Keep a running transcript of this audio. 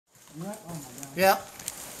Yep. Oh my God. Yep.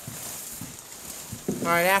 All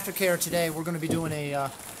right, aftercare today. We're going to be doing a.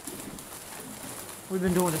 We've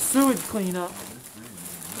been doing a sewage cleanup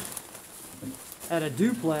at a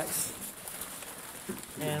duplex,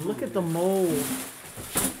 and look at the mold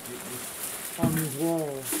on these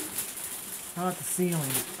walls. How about the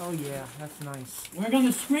ceiling? Oh yeah, that's nice. We're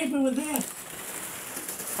gonna scrape it with this.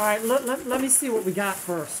 All right, let me see what we got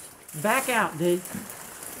first. Back out, D.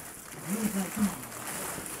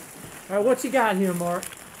 All right, what you got here, Mark?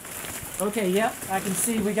 Okay, yep, I can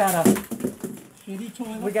see we got a shitty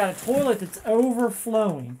toilet. We got a toilet that's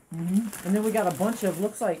overflowing, and then we got a bunch of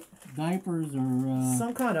looks like diapers or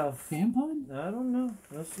some kind of tampon. I don't know.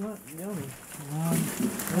 That's not yummy.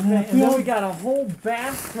 Okay, and then we got a whole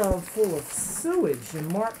bathtub full of sewage.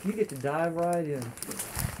 And Mark, you get to dive right in.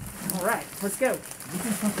 All right, let's go. This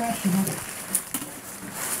is professional.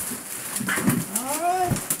 All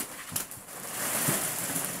right.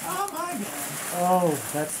 Oh my God. Oh,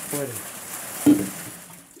 that's pretty.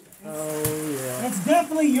 Oh yeah. It's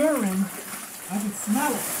definitely urine. I can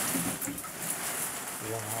smell it.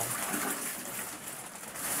 Wow.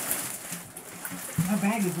 My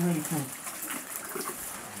bag is really full.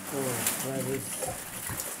 Oh, that is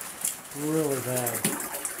really bad.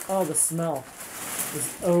 Oh, the smell is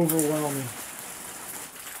overwhelming.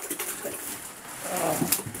 Oh.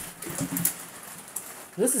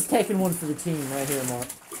 This is taking one for the team right here, Mark.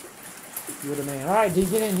 You're the man. All right, D,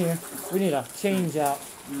 get in here. We need a change out.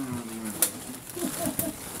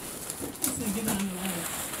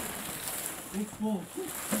 It's full.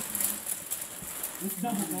 It's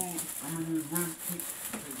double bag. I'm gonna use one. Take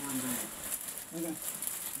one bag. Okay.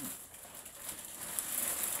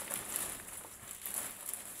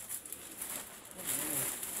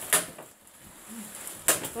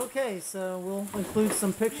 Okay, so we'll include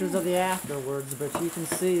some pictures of the afterwards, but you can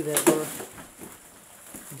see that we're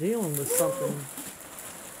dealing with something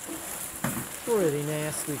pretty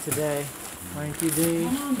nasty today. Thank you, D.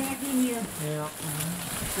 Come on back in here. Yeah.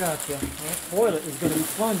 Gotcha. That toilet is going to be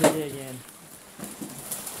fun to dig in.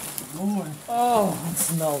 Lord. Oh, it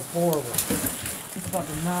smells horrible. It's about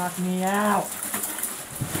to knock me out.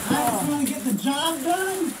 I just want to get the job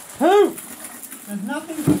done. Who? There's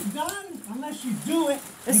nothing that's done unless you do it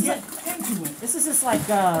and get into it. This is just like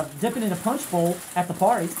dipping in a punch bowl at the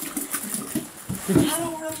party. I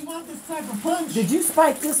don't really want this type of punch. Did you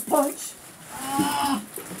spike this punch?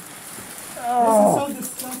 Oh. This is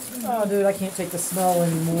so disgusting. Oh, dude, I can't take the smell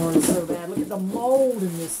anymore. It's so bad. Look at the mold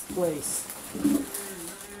in this place.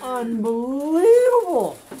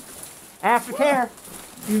 Unbelievable. Aftercare.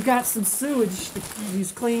 You've got some sewage that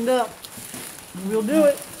you've cleaned up. We'll do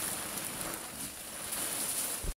it.